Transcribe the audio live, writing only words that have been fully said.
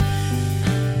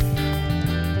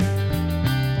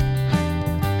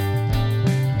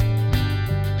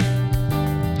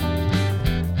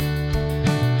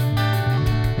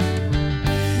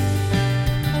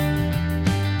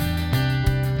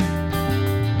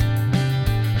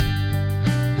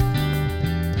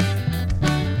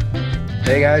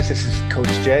Hey guys, this is Coach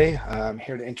Jay. I'm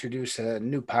here to introduce a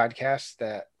new podcast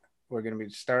that we're going to be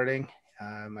starting.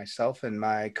 Myself and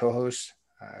my co-host,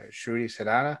 Shruti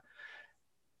Sadana.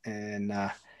 And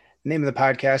the name of the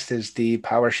podcast is the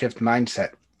Powershift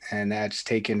Mindset. And that's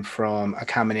taken from a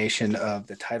combination of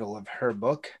the title of her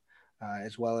book,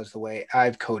 as well as the way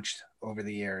I've coached over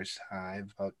the years. I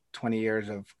have about 20 years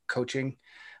of coaching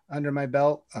under my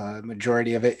belt.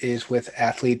 Majority of it is with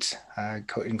athletes,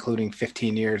 including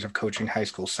 15 years of coaching high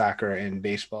school soccer and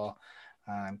baseball.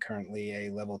 I'm currently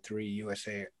a level 3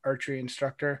 USA archery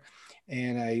instructor,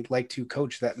 and I like to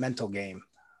coach that mental game,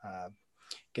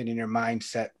 getting your mind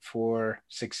set for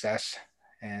success,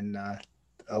 and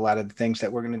a lot of the things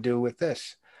that we're going to do with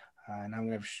this. And I'm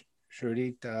going to have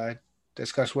Shruti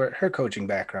discuss where her coaching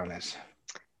background is.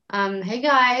 Hey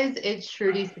guys, it's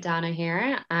Shruti Sadana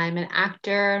here. I'm an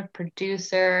actor,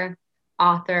 producer,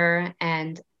 author,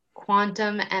 and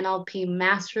quantum NLP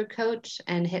master coach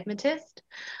and hypnotist.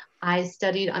 I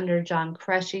studied under John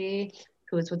Cresci,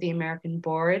 who was with the American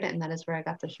Board, and that is where I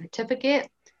got the certificate.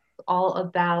 It's all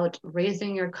about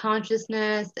raising your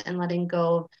consciousness and letting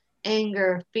go of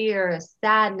anger, fear,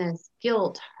 sadness,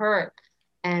 guilt, hurt,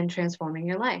 and transforming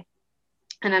your life.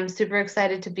 And I'm super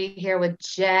excited to be here with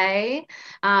Jay.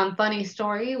 Funny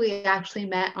story, we actually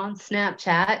met on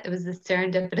Snapchat. It was a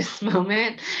serendipitous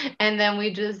moment. And then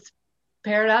we just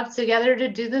paired up together to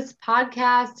do this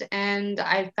podcast. And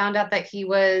I found out that he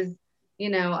was,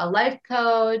 a life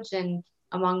coach and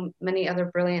among many other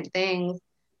brilliant things.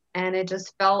 And it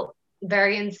just felt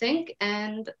very in sync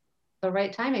and the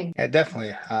right timing. Yeah,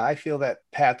 definitely. I feel that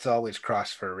paths always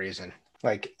cross for a reason.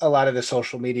 Like a lot of the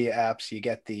social media apps, you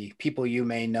get the people you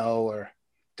may know or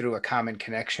through a common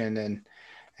connection,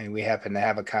 and we happen to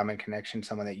have a common connection,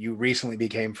 someone that you recently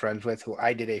became friends with, who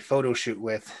I did a photo shoot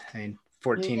with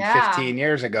 14, Yeah, 15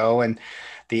 years ago, and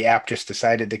the app just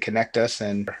decided to connect us.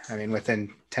 And I mean,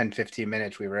 within 10, 15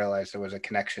 minutes, we realized there was a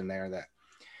connection there, that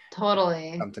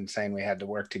totally. something saying we had to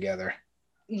work together.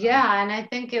 Yeah, and I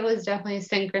think it was definitely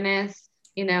synchronous.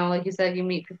 Like you said, you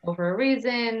meet people for a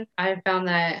reason. I found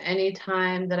that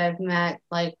anytime that I've met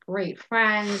like great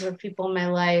friends or people in my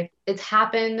life, it's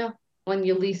happened when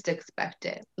you least expect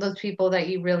it. Those people that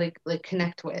you really like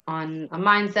connect with on a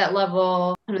mindset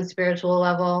level, on a spiritual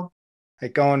level.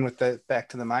 Like going with the back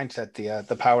to the mindset,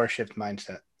 the power shift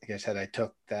mindset. Like I said, I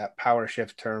took that power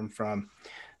shift term from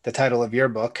the title of your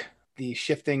book, the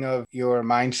shifting of your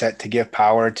mindset to give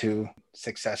power to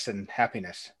success and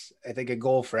happiness. I think a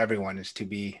goal for everyone is to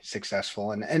be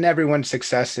successful, and everyone's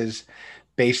success is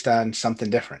based on something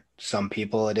different. Some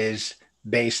people it is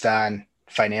based on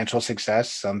financial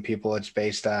success. Some people it's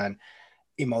based on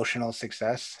emotional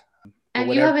success. But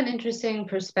And you have whatever. an interesting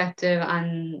perspective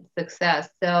on success.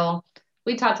 So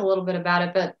we talked a little bit about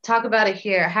it, but talk about it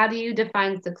here. How do you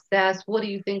define success? What do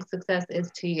you think success is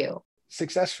to you?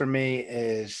 Success for me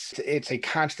is it's a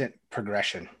constant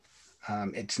progression.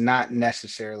 It's not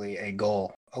necessarily a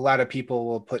goal. A lot of people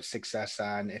will put success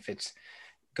on, if it's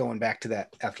going back to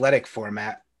that athletic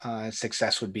format,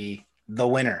 success would be the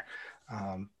winner.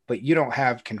 But you don't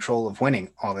have control of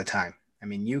winning all the time. I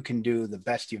mean, you can do the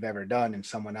best you've ever done and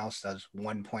someone else does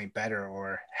 1 point better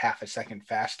or half a second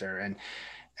faster. And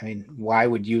I mean, why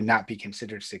would you not be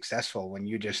considered successful when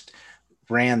you just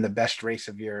ran the best race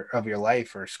of your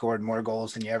life or scored more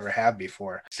goals than you ever have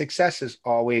before? Success is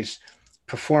always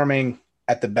performing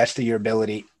at the best of your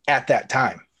ability at that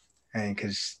time. And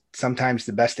because sometimes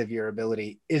the best of your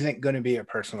ability isn't going to be a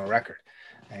personal record.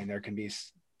 And there can be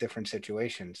different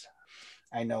situations.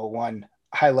 I know one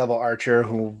high level archer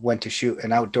who went to shoot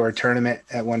an outdoor tournament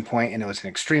at one point, and it was an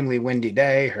extremely windy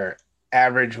day. Her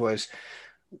average was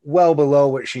well below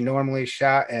what she normally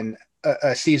shot. And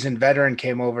a seasoned veteran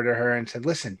came over to her and said,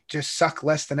 listen, just suck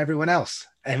less than everyone else.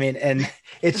 I mean, and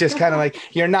it's just kind of like,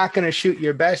 you're not going to shoot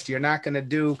your best. You're not going to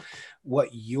do what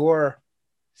your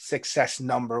success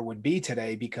number would be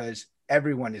today, because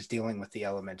everyone is dealing with the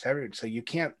elements. So you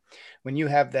can't, when you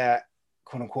have that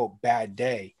quote unquote bad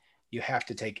day, you have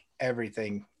to take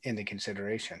everything into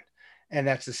consideration. And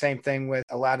that's the same thing with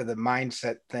a lot of the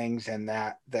mindset things, and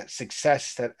that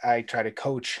success that I try to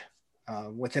coach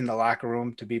within the locker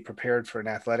room to be prepared for an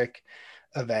athletic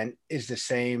event is the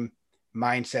same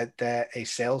mindset that a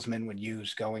salesman would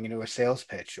use going into a sales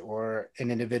pitch, or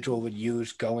an individual would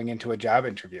use going into a job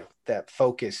interview. That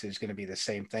focus is going to be the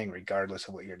same thing regardless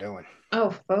of what you're doing.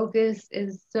 Oh, focus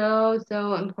is so,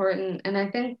 so important. And I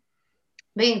think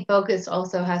being focused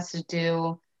also has to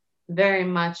do very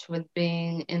much with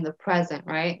being in the present,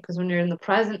 right? Because when you're in the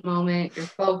present moment, you're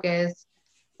focused.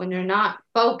 When you're not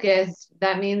focused,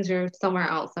 that means you're somewhere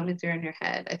else. That means you're in your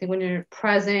head. I think when you're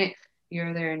present,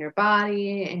 You're there in your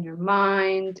body, in your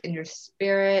mind, in your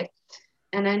spirit.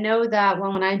 And I know that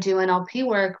when I do NLP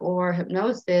work or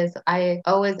hypnosis, I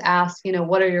always ask,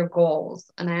 what are your goals?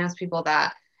 And I ask people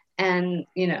that. And,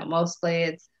 mostly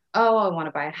it's, oh, I want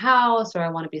to buy a house or I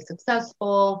want to be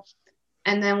successful.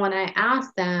 And then when I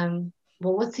ask them,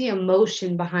 well, what's the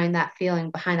emotion behind that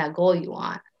feeling, behind that goal you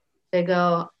want? They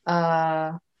go,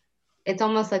 it's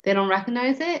almost like they don't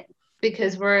recognize it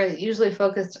because we're usually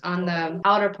focused on the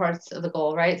outer parts of the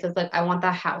goal, right? So it's like, I want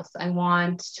that house. I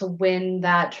want to win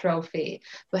that trophy.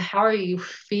 But how are you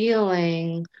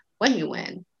feeling when you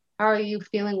win? How are you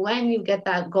feeling when you get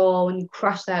that goal, when you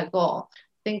crush that goal?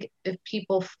 I think if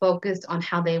people focus on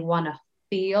how they want to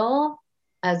feel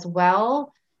as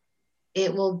well,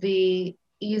 it will be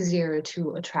easier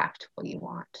to attract what you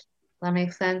want. That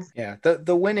makes sense? Yeah,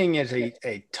 the winning is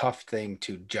a tough thing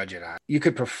to judge it on. You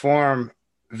could perform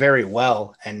very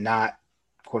well and not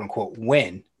quote unquote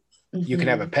win. You can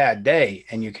have a bad day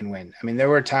and you can win. I mean, there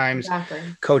were times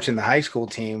coaching the high school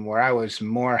team where I was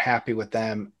more happy with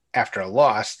them after a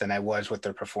loss than I was with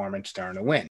their performance during a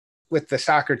win. With the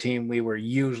soccer team, we were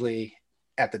usually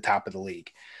at the top of the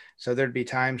league. So there'd be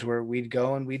times where we'd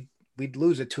go and we'd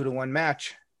lose a 2-1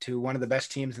 match to one of the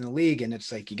best teams in the league. And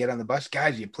it's like, you get on the bus,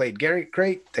 guys, you played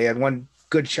great. They had one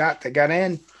good shot that got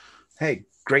in. Hey,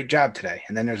 great job today.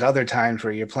 And then there's other times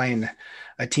where you're playing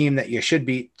a team that you should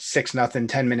beat 6-0,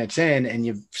 10 minutes in, and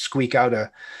you squeak out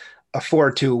a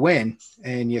 4-2 win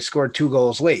and you scored 2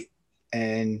 goals late.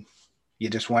 And you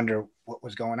just wonder what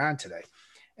was going on today.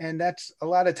 And that's a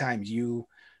lot of times you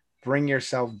bring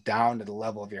yourself down to the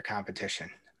level of your competition.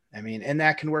 I mean, and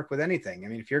that can work with anything. I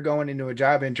mean, if you're going into a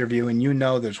job interview and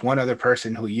there's one other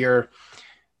person who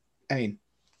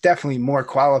definitely more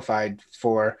qualified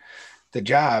for the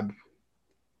job,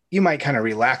 you might kind of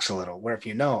relax a little. Where if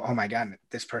oh my God,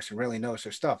 this person really knows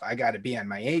their stuff, I got to be on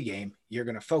my A game, you're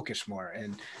going to focus more.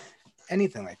 And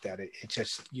anything like that, it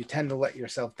just, you tend to let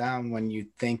yourself down when you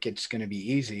think it's going to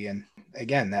be easy. And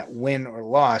again, that win or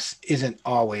loss isn't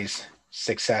always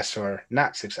success or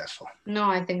not successful. No,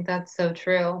 I think that's so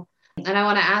true. And I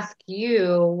want to ask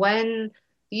you, when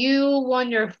you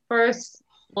won your first,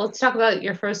 let's talk about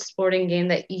your first sporting game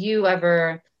that you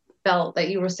ever felt that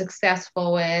you were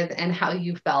successful with and how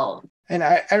you felt. And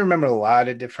I remember a lot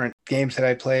of different games that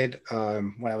I played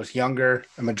when I was younger.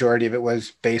 A majority of it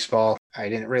was baseball. I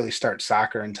didn't really start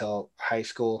soccer until high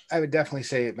school. I would definitely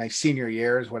say my senior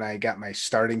year is when I got my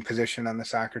starting position on the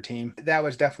soccer team. That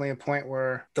was definitely a point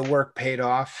where the work paid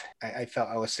off. I felt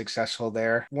I was successful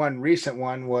there. One recent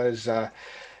one was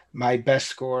my best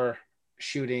score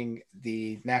shooting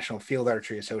the National Field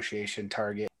Archery Association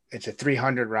target. It's a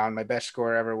 300 round. My best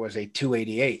score ever was a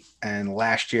 288. And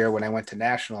last year when I went to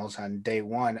nationals on day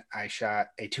one, I shot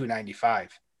a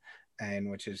 295, and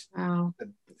which is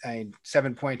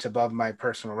 7 points above my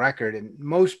personal record. And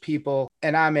most people,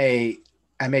 and I'm a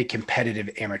competitive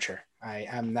amateur.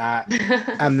 I'm not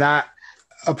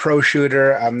a pro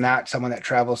shooter. I'm not someone that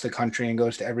travels the country and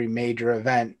goes to every major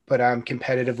event, but I'm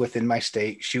competitive within my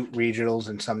state, shoot regionals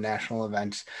and some national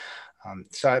events.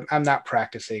 So I'm not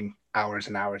practicing hours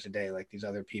and hours a day like these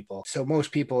other people. So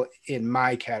most people in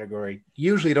my category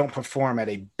usually don't perform at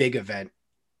a big event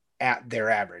at their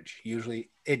average. Usually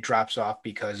it drops off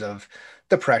because of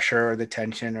the pressure or the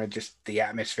tension or just the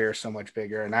atmosphere is so much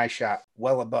bigger. And I shot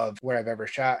well above where I've ever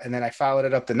shot. And then I followed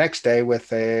it up the next day with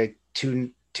a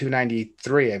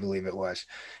 293, I believe it was.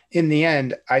 In the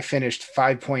end, I finished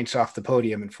 5 points off the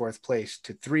podium in 4th place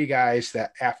to 3 guys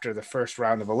that after the first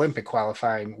round of Olympic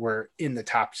qualifying were in the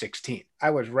top 16.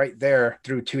 I was right there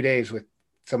through 2 days with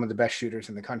some of the best shooters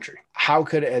in the country. How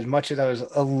could, as much as I was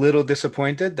a little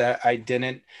disappointed that I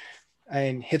didn't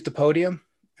hit the podium,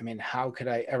 I mean, how could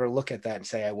I ever look at that and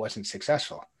say I wasn't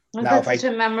successful? Well, now, that's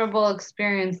such a memorable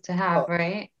experience to have,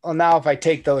 right? Well, now if I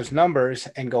take those numbers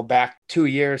and go back 2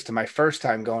 years to my first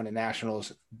time going to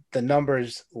nationals, the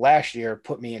numbers last year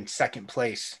put me in 2nd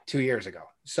place 2 years ago.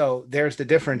 So there's the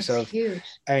difference. That's of huge.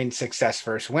 Success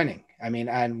versus winning. I mean,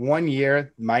 on 1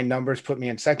 year, my numbers put me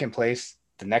in 2nd place.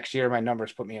 The next year, my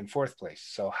numbers put me in 4th place.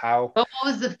 So how? But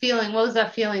what was the feeling? What was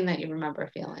that feeling that you remember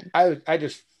feeling? I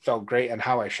just felt great on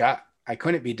how I shot. I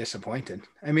couldn't be disappointed.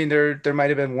 I mean, there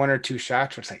might have been 1 or 2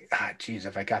 shots where it's like, geez,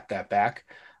 if I got that back.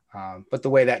 But the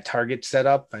way that target's set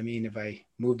up, I mean, if I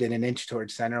moved it an inch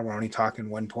towards center, we're only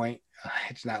talking 1 point.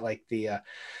 It's not like the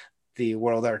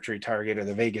World Archery target or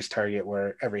the Vegas target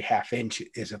where every half inch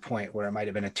is a point, where it might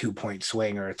have been a 2-point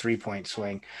swing or a 3-point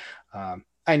swing.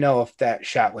 I know if that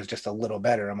shot was just a little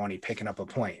better, I'm only picking up a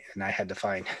point, and I had to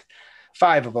find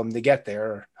 5 of them to get there,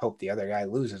 or hope the other guy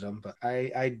loses them. But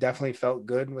I definitely felt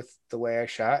good with the way I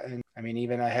shot. And I mean,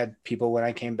 even I had people when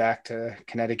I came back to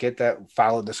Connecticut that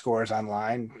followed the scores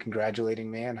online, congratulating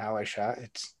me on how I shot.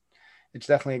 It's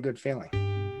definitely a good feeling.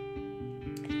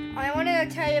 I wanted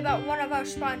to tell you about one of our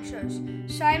sponsors,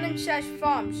 Simon Says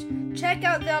Farms. Check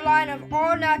out their line of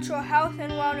all-natural health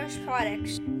and wellness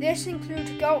products. This includes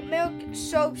goat milk,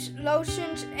 soaps,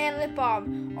 lotions, and lip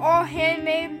balm, all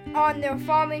handmade on their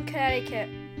farm in Connecticut.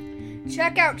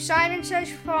 Check out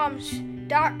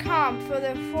SimonSaysFarms.com for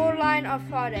their full line of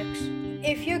products.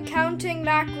 If you're counting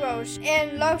macros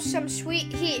and love some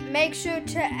sweet heat, make sure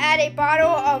to add a bottle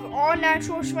of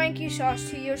all-natural swanky sauce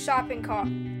to your shopping cart.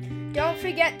 Don't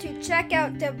forget to check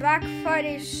out the Black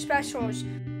Friday specials.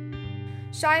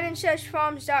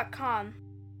 SimonSaysFarms.com.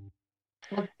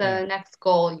 What's the next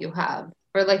goal you have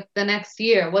for like the next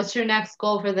year? What's your next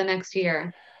goal for the next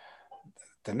year?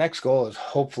 The next goal is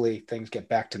hopefully things get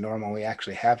back to normal. We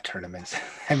actually have tournaments.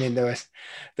 I mean, there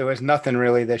was nothing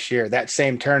really this year. That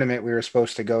same tournament we were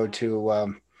supposed to go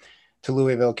to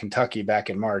Louisville, Kentucky back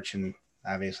in March. And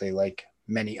obviously, like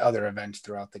many other events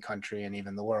throughout the country and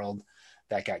even the world,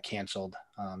 that got canceled.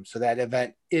 So that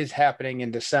event is happening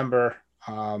in December,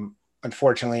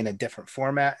 unfortunately in a different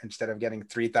format. Instead of getting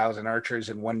 3,000 archers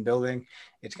in one building,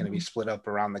 it's going to be split up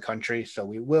around the country. So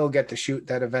we will get to shoot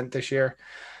that event this year.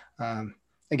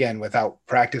 Again, without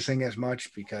practicing as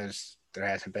much because there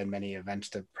hasn't been many events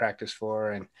to practice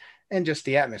for, and just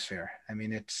the atmosphere. I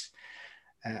mean, it's,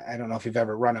 I don't know if you've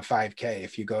ever run a 5K.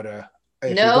 If you go to,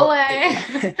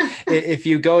 if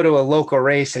you go to a local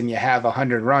race and you have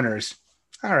 100 runners,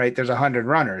 all right, there's 100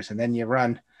 runners. And then you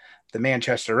run the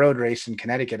Manchester Road Race in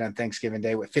Connecticut on Thanksgiving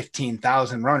Day with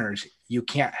 15,000 runners. You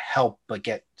can't help but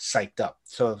get psyched up.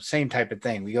 So same type of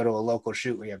thing. We go to a local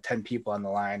shoot where you have 10 people on the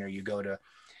line, or you go to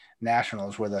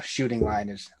nationals where the shooting line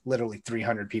is literally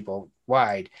 300 people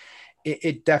wide.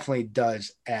 It definitely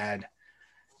does add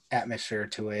atmosphere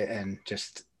to it and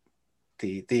just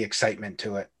the excitement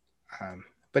to it.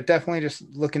 But definitely just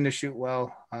looking to shoot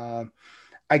well.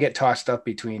 I get tossed up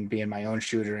between being my own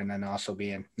shooter and then also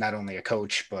being not only a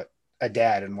coach, but a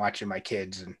dad and watching my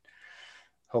kids and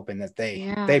hoping that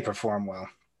they perform well.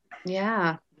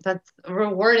 Yeah, that's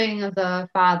rewarding as a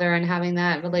father and having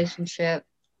that relationship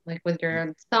like with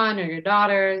your son or your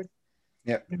daughters.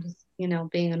 Yep. Just,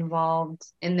 being involved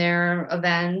in their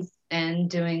events and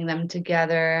doing them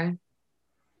together.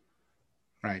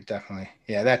 Right, definitely.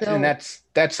 Yeah,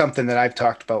 that's something that I've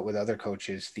talked about with other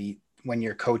coaches. When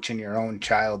you're coaching your own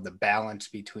child, the balance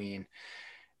between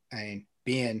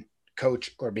being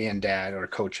coach or being dad or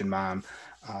coach and mom.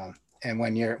 And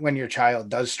when your child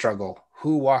does struggle,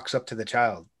 who walks up to the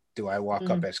child? Do I walk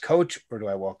up as coach or do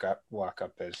I walk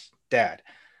up as dad?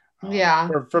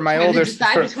 For my older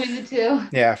son, between the two.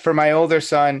 Yeah, for my older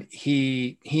son,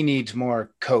 he needs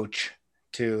more coach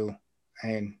to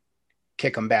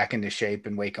kick him back into shape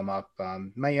and wake him up.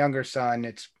 My younger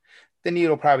son, the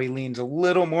needle probably leans a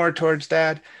little more towards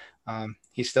dad.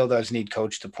 He still does need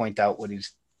coach to point out what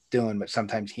he's doing, but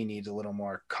sometimes he needs a little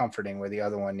more comforting where the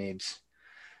other one needs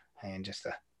just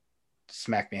a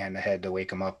smack behind the head to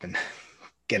wake him up and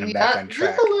get him back on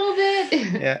track. Just a little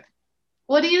bit. Yeah.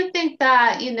 What do you think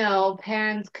that,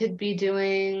 parents could be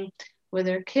doing with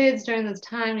their kids during this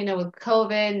time? With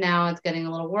COVID, now it's getting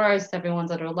a little worse.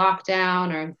 Everyone's under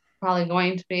lockdown or probably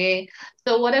going to be.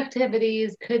 So what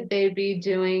activities could they be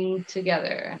doing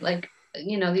together? Like,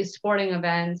 these sporting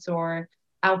events or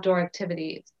outdoor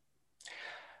activities?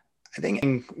 I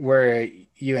think where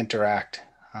you interact,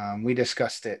 we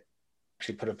discussed it,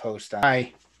 actually put a post on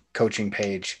my coaching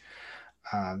page,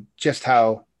 just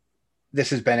how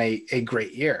this has been a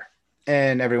great year.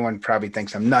 And everyone probably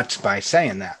thinks I'm nuts by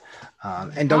saying that.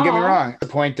 And don't get me wrong,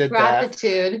 disappointed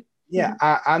gratitude.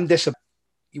 I'm disappointed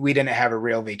we didn't have a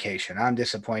real vacation. I'm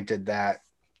disappointed that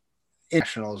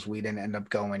internationals we didn't end up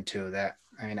going to that.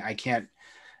 I can't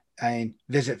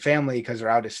visit family because they're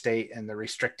out of state and the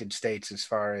restricted states as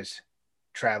far as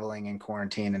traveling and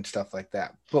quarantine and stuff like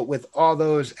that. But with all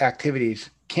those activities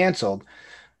canceled,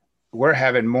 we're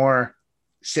having more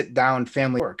sit down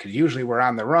family work because usually we're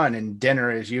on the run and dinner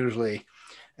is usually,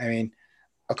 a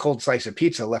cold slice of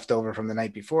pizza left over from the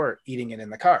night before, eating it in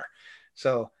the car.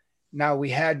 So now we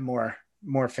had more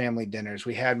family dinners.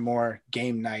 We had more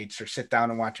game nights or sit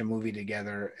down and watch a movie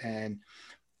together. And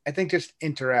I think just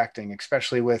interacting,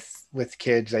 especially with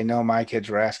kids. I know my kids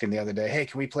were asking the other day, hey,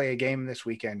 can we play a game this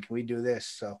weekend? Can we do this?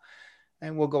 So,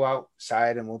 and we'll go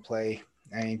outside and we'll play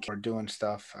and we're doing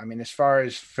stuff. As far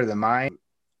as for the mind,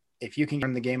 if you can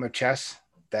learn the game of chess,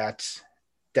 that's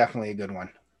definitely a good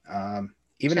one.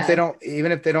 Even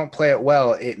if they don't play it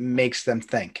well, it makes them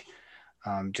think.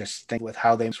 Just think with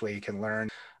how this way you can learn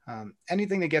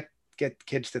anything to get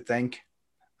kids to think.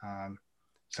 So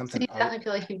Something. you definitely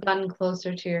feel like you've gotten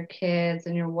closer to your kids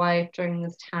and your wife during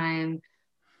this time,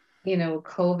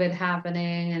 COVID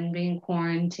happening and being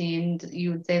quarantined.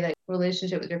 You would say that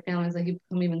relationship with your family is like you've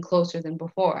become even closer than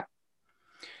before.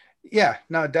 Yeah,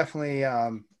 no, definitely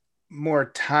more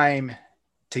time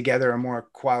together and more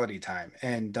quality time.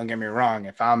 And don't get me wrong,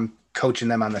 if I'm coaching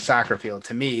them on the soccer field,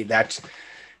 to me, that's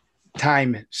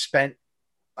time spent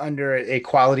under a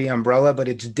quality umbrella, but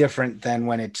it's different than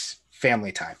when it's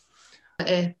family time.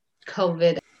 If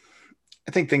COVID,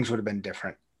 I think things would have been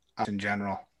different in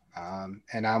general.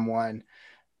 And I'm one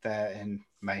that, and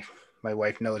my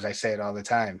wife knows I say it all the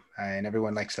time, and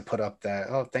everyone likes to put up that,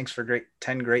 oh, thanks for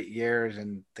 10 great years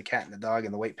and the cat and the dog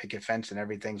and the white picket fence and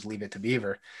everything's leave it to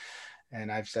beaver.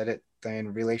 And I've said it,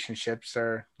 and relationships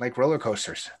are like roller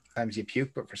coasters. Sometimes you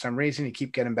puke, but for some reason you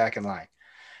keep getting back in line.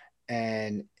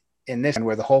 And in this,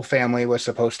 where the whole family was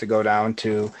supposed to go down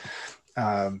to,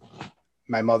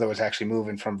 my mother was actually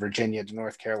moving from Virginia to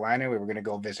North Carolina. We were going to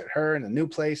go visit her in the new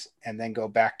place and then go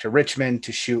back to Richmond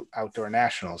to shoot outdoor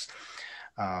nationals.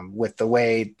 With the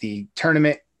way the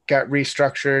tournament got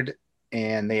restructured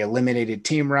and they eliminated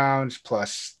team rounds,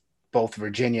 plus both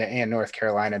Virginia and North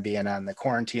Carolina being on the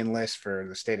quarantine list for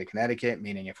the state of Connecticut,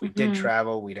 meaning if we did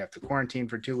travel, we'd have to quarantine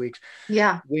for 2 weeks.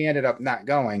 Yeah. We ended up not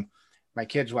going. My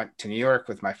kids went to New York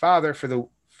with my father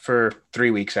for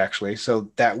 3 weeks, actually.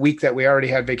 So that week that we already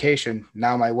had vacation,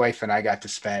 now my wife and I got to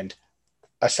spend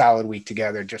a solid week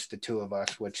together, just the two of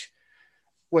us, which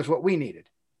was what we needed.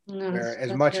 Where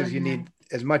as much as you need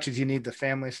the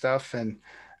family stuff, and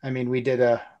I mean, we did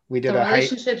a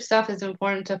relationship stuff is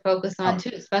important to focus on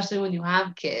too, especially when you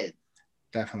have kids.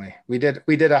 Definitely, we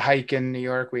did a hike in New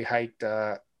York. We hiked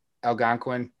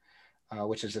Algonquin,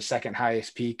 which is the second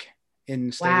highest peak in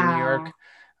the state of New York.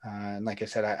 And like I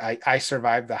said, I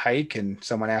survived the hike, and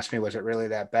someone asked me, was it really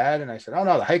that bad? And I said, oh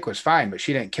no, the hike was fine, but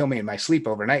she didn't kill me in my sleep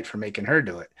overnight for making her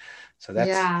do it. So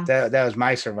that was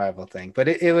my survival thing. But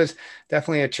it was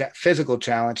definitely a physical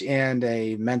challenge and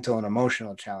a mental and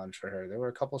emotional challenge for her. There were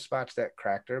a couple spots that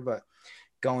cracked her, but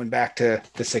going back to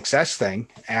the success thing,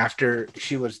 after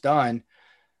she was done,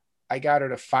 I got her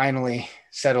to finally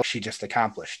settle she just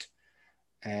accomplished.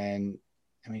 And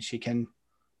I mean, she can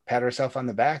pat herself on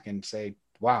the back and say,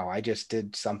 wow, I just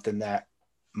did something that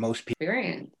most people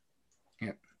experience.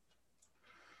 Yeah.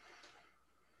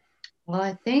 Well,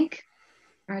 I think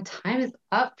our time is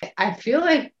up. I feel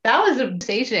like that was a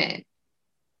conversation.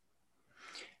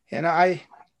 And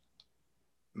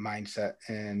mindset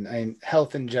and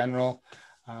health in general.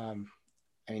 And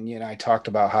I talked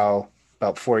about how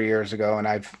about 4 years ago, and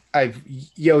I've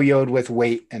yo-yoed with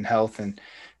weight and health and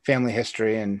family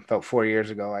history. And about 4 years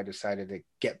ago, I decided to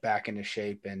get back into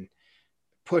shape and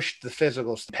pushed the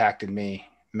physical impacted me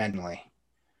mentally.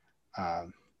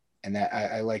 And that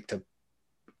I like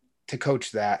to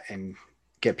coach that and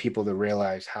get people to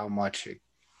realize how much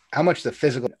the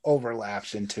physical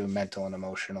overlaps into mental and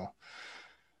emotional.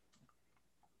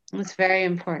 It's very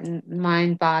important.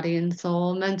 Mind, body, and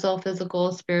soul, mental,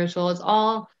 physical, spiritual. It's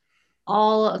all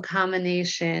a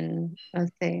combination of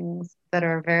things that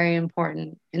are very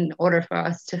important in order for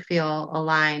us to feel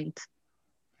aligned.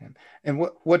 And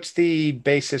what's the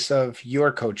basis of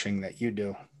your coaching that you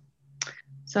do?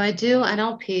 So I do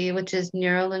NLP, which is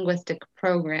neuro-linguistic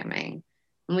programming.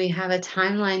 And we have a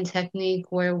timeline technique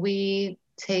where we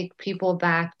take people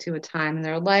back to a time in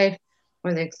their life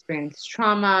where they experienced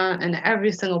trauma, and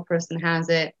every single person has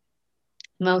it.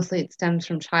 Mostly it stems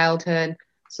from childhood.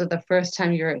 So the first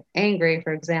time you're angry,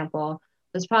 for example,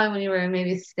 was probably when you were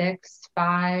maybe 6,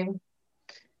 5.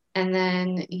 And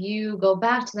then you go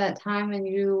back to that time and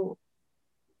you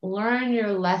learn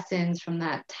your lessons from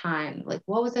that time. Like,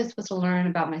 what was I supposed to learn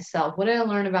about myself? What did I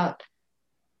learn about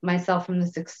myself from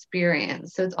this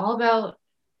experience? So it's all about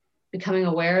becoming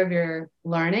aware of your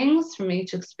learnings from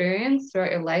each experience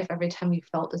throughout your life, every time you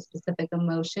felt a specific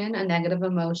emotion, a negative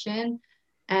emotion,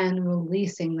 and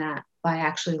releasing that by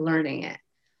actually learning it.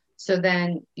 So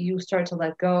then you start to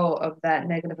let go of that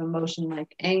negative emotion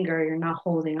like anger. You're not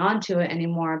holding on to it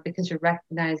anymore because you're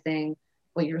recognizing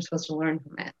what you were supposed to learn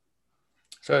from it.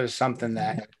 So it's something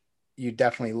that you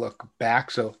definitely look back.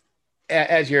 So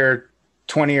as you're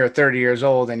 20 or 30 years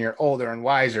old and you're older and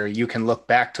wiser, you can look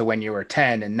back to when you were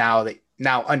 10 and now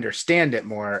understand it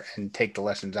more and take the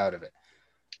lessons out of it.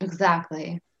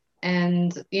 Exactly.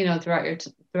 And, throughout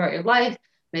your life,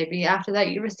 maybe after that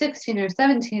you were 16 or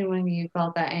 17 when you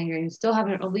felt that anger and you still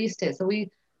haven't released it. So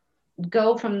we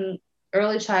go from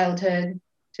early childhood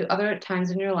to other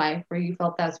times in your life where you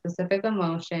felt that specific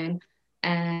emotion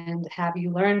and have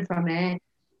you learn from it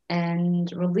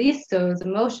and release those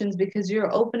emotions, because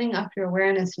you're opening up your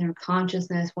awareness and your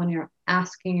consciousness when you're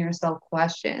asking yourself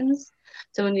questions.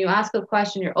 So when you ask a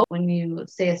question, when you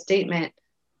say a statement,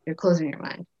 you're closing your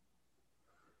mind.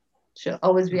 Should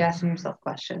always be asking yourself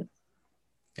questions.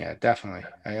 Yeah, definitely.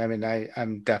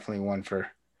 I'm definitely one for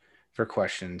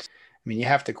questions. I mean, you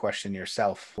have to question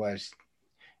yourself.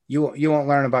 You won't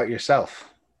learn about yourself.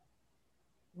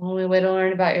 The only way to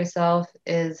learn about yourself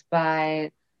is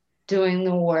by doing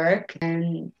the work.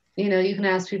 And, you can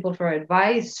ask people for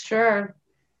advice, sure,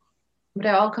 but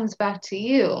it all comes back to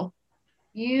you.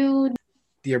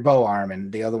 Your bow arm,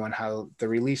 and the other one, how the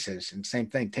release is. And same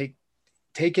thing,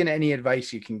 take in any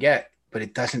advice you can get, but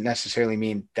it doesn't necessarily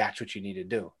mean that's what you need to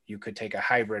do. You could take a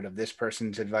hybrid of this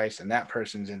person's advice and that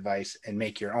person's advice and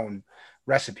make your own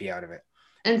recipe out of it.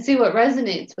 And see what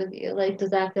resonates with you. Like,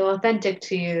 does that feel authentic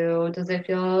to you? Does it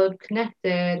feel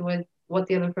connected with what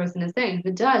the other person is saying? If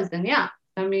it does, then yeah,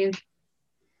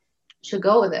 should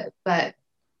go with it. But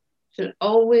should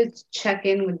always check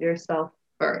in with yourself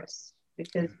first,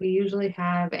 because we usually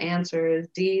have answers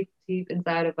deep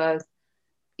inside of us,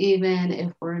 even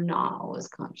if we're not always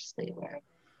consciously aware.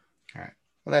 All right.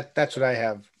 Well, that's what I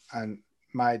have on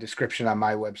my description on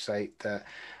my website.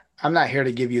 I'm not here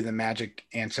to give you the magic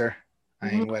answer.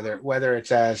 I mean, whether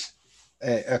it's as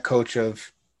a coach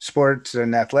of sports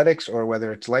and athletics, or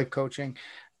whether it's life coaching,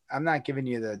 I'm not giving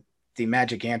you the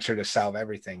magic answer to solve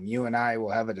everything. You and I will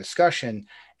have a discussion,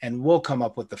 and we'll come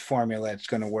up with the formula that's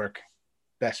going to work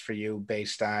best for you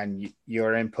based on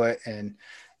your input and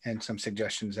some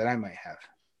suggestions that I might have.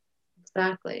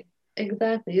 Exactly.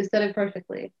 You said it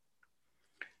perfectly.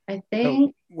 I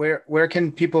think. So where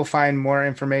can people find more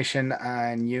information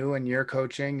on you and your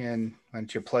coaching, and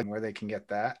once you're plugging, where they can get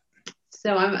that?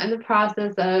 So I'm in the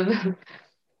process of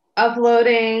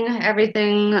uploading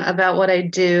everything about what I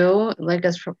do, like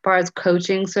as far as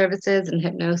coaching services and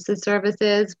hypnosis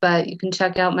services, but you can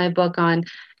check out my book on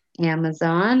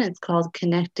Amazon. It's called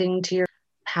Connecting to Your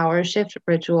Powershift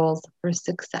Rituals for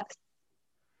Success.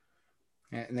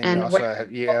 And then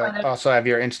you also have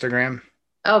your Instagram.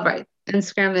 Oh, right.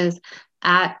 Instagram is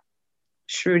at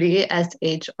Shruti,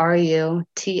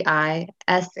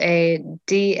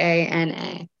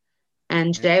 SHRUTISADANA.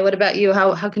 And Jay, what about you?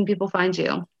 How can people find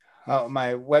you?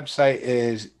 My website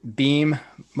is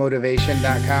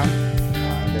beammotivation.com.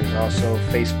 There's also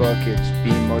Facebook. It's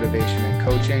Beam Motivation and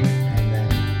Coaching.